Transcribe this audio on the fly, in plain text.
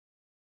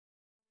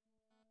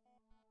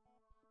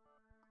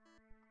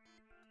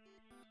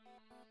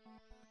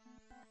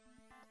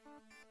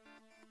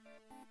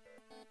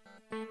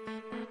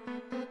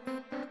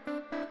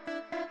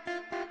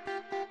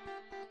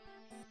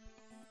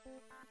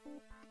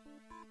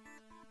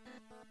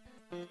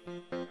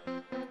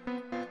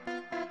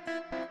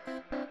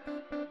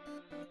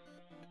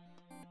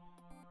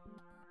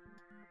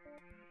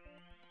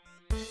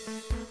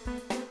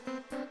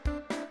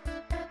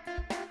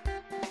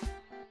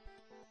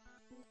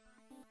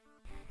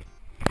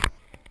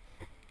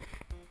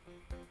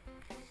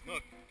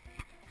Snook,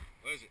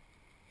 what is it?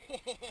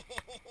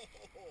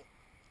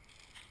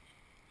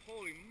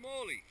 Holy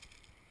moly!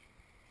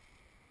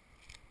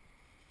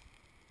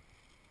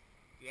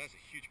 Dude, that's a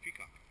huge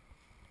peacock.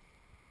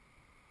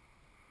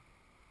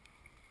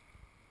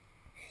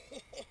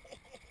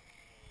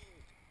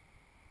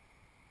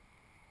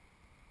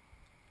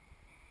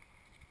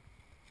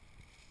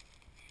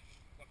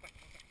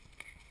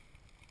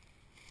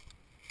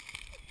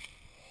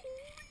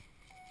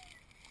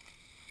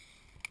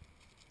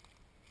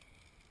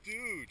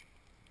 Dude!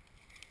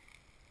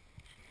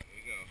 There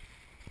you go.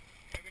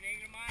 Urban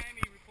Angler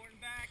Miami reporting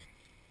back.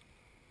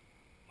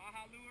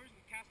 Maha lures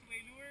with Castaway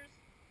lures.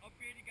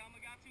 Upgraded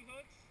Gamakatsu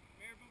hooks.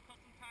 Marabou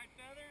custom tied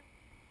feather.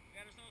 We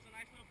got ourselves a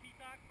nice little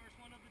peacock. First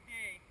one of the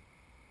day.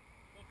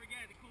 Don't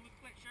forget, the coolest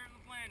shirt on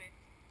the planet.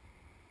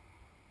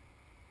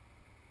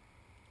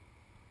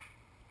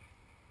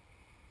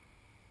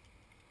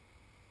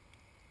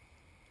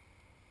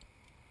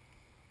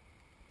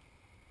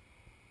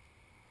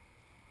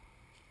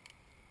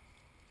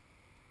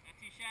 Not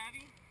too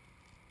shabby.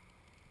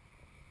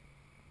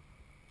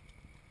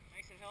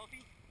 Nice and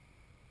healthy.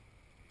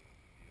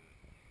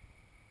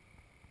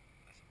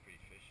 That's a pretty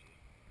fish, dude.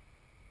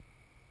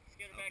 Let's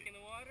get her back in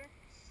the water.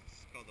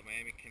 It's called the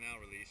Miami Canal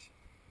Release.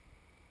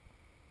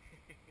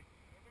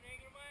 Urban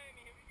Angler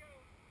Miami, here we go.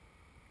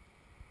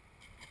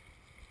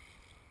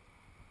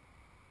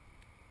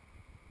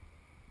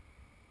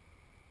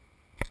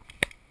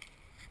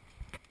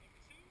 Number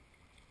 2.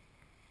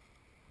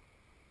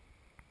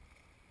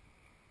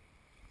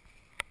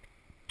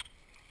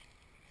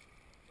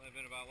 It's only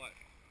been about what?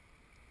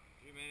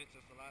 3 minutes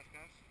since the last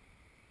cast?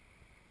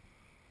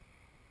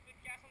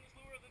 Fifth cast on this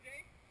lure of the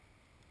day.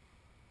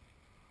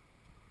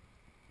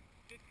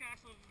 Fifth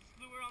cast of this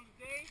lure on the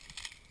day.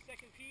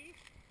 Second P.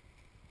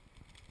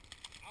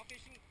 Out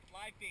fishing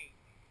live bait.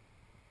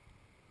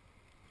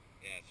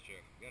 Yeah, it's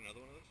true. You got another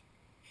one of those?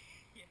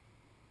 Yeah.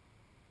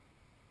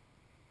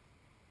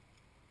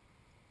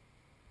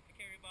 I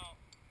carry about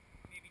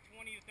maybe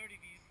 20 or 30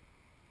 of these.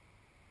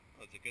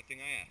 Oh, it's a good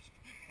thing I asked.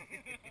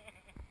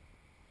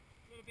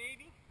 Little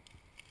baby.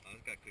 Oh,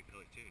 it's got good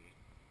color too, dude.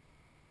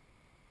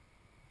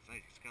 It's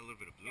nice. It's got a little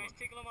bit of blue You on guys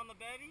it. tickle them on the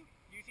belly.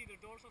 You see their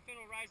dorsal fin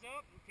will rise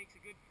up and takes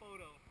a good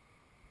photo.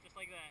 Just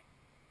like that.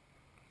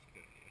 That's a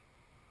good idea.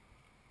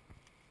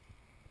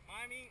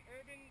 Miami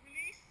Urban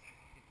Release.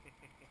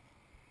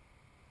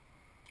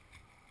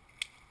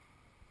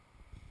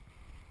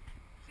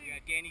 We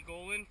got Danny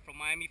Golan from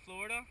Miami,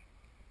 Florida.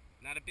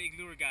 Not a big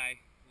lure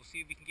guy. We'll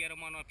see if we can get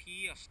him on a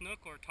P, a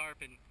Snook, or a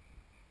tarpon.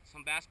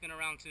 Some bass been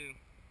around too.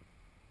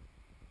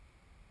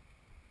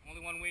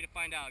 Only one way to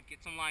find out.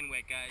 Get some line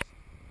wet, guys.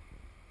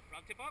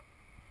 Rod tip up.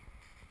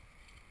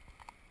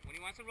 When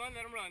he wants to run,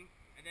 let him run.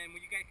 And then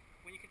when you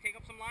can take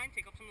up some line,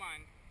 take up some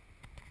line.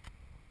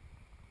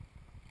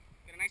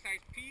 Get a nice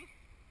size P.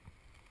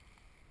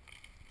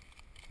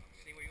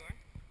 Stay where you are.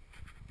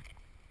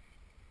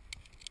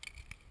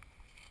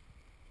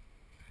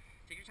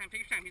 Take your time,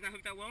 take your time. He's not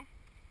hooked that well.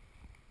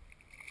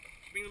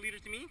 Bring the leader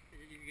to me.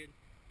 You're good.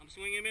 I'm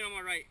swinging him in on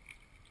my right.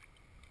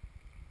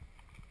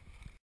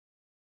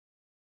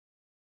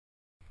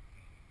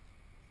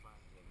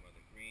 More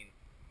the green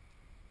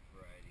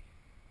variety.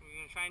 We're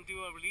going to try and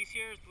do a release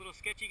here. It's a little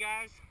sketchy,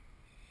 guys.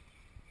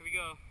 Here we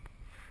go.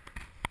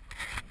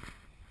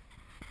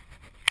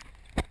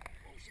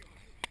 Oh shit.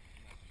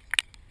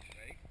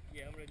 Ready?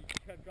 Yeah, I'm ready.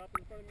 Try to drop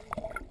it in front of me.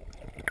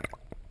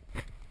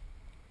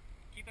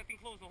 Keep that thing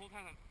closed the whole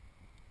time.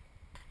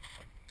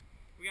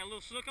 We got a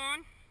little Snook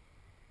on.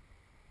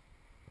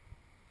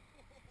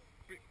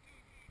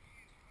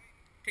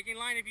 Taking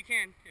line if you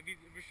can. If you're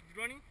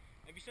running,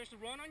 if he starts to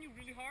run on you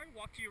really hard,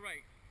 walk to your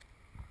right.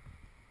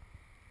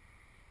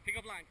 Pick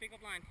up line, pick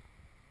up line.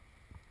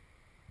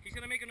 He's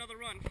gonna make another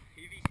run.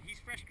 He's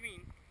fresh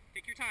green.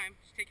 Take your time,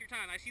 just take your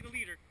time. I see the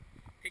leader.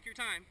 Take your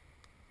time.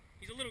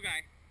 He's a little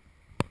guy.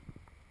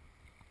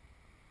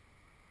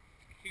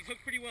 He's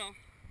hooked pretty well.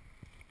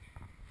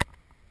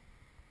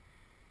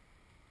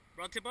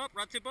 Rod tip up,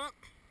 rod tip up.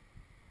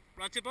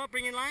 Rod tip up,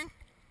 bring in line.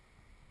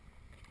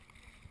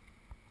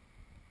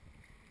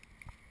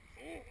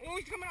 Oh,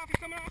 he's coming off, he's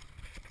coming off.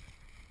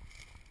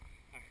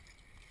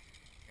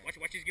 Alright.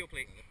 Watch his gill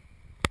plate.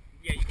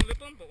 Yeah, you can lip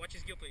him, but watch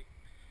his gill plate.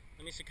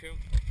 Let me secure him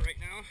for right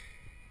now.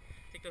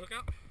 Take the hook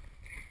out.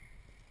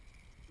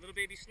 Little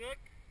baby Snook.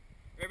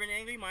 Urban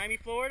Angling, Miami,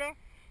 Florida.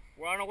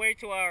 We're on our way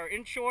to our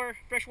inshore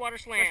freshwater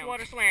slam.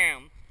 Freshwater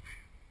slam.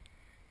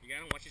 You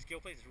got him, watch his gill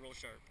plate, it's real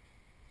sharp.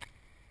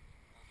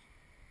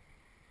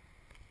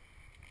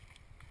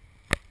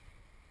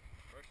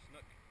 First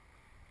Snook.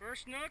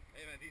 First Snook.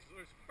 Hey man, these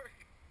lures work.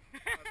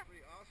 That's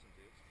pretty awesome,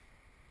 dude.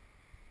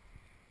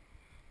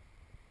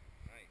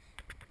 Nice.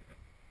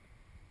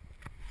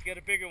 Let's get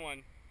a bigger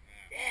one.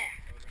 Yeah.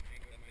 We're gonna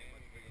hang with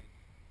much bigger than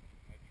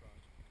my trunk.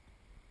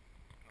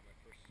 Caught my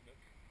first snook.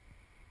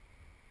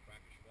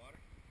 Brackish water.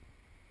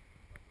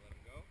 About to let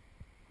him go.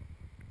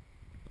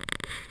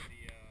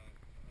 The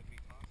ugly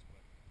toss,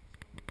 but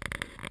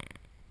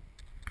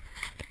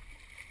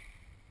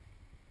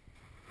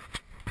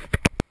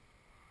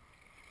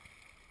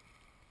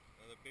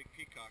another big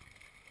peacock.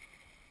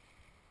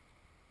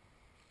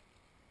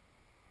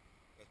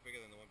 That's bigger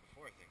than the one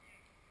before, I think.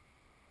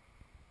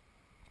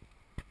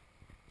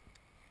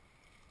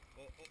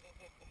 Oh, oh, oh,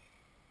 oh, oh.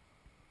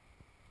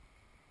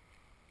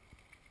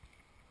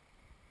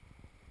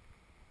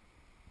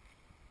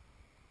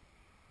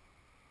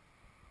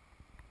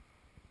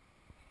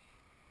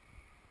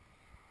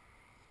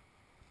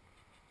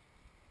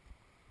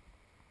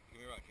 Give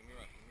me a rock, give me a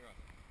rock, give me a rock.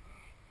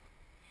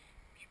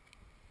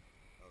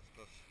 That was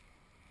close.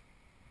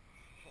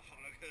 Oh,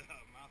 look at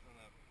that mouth on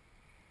that.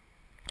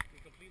 We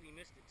completely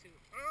missed it too.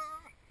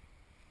 Ah!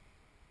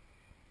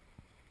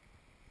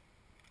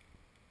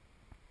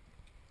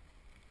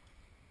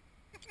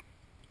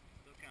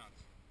 Still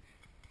counts.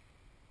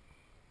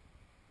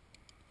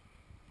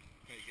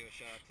 Okay, give a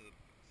shout out to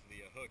the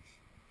hooks.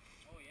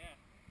 Oh yeah.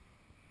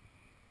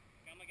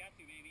 Got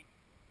to, baby.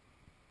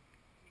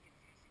 Let me get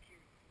this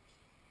secured first.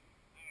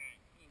 Alright.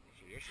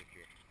 So you're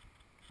secure.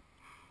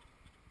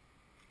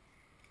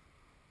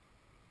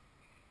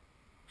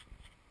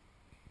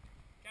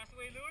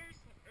 Castaway Lures,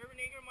 Urban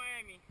Acre,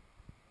 Miami.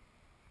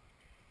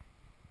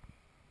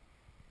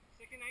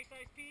 Second nice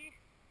size P,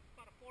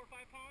 about a 4 or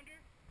 5 pounder.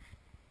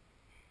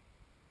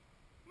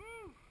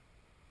 Woo!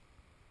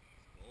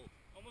 Oh,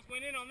 Almost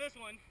went in on this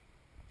one.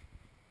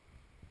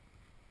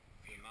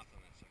 good mouth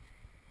on that sucker.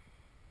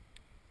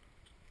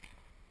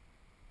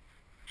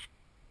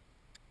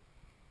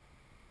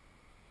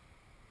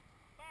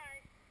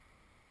 Bye.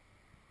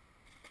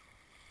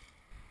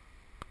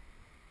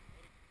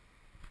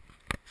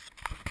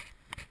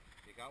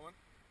 You got one?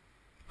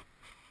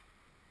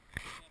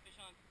 Yeah, fish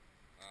on.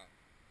 Alright.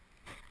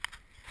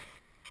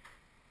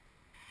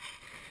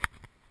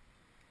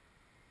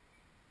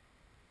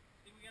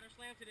 I think we got our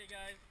slam today,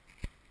 guys.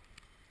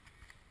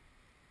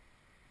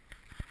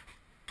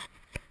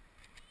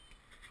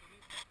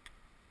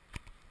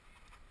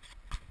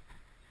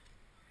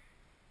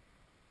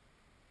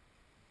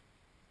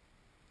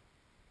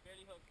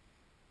 Barely hooked.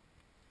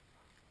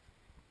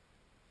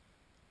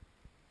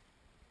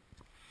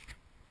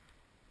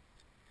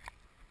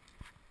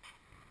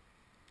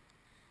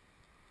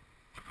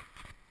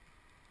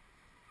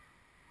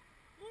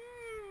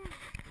 Woo!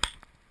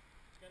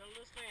 Got a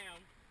little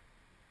slam.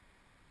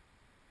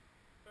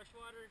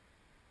 Freshwater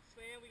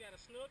slam. We got a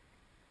snook,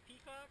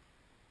 peacock,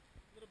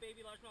 little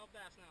baby largemouth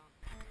bass now.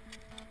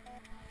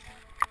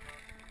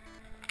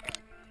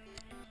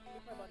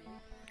 Look, my buddy.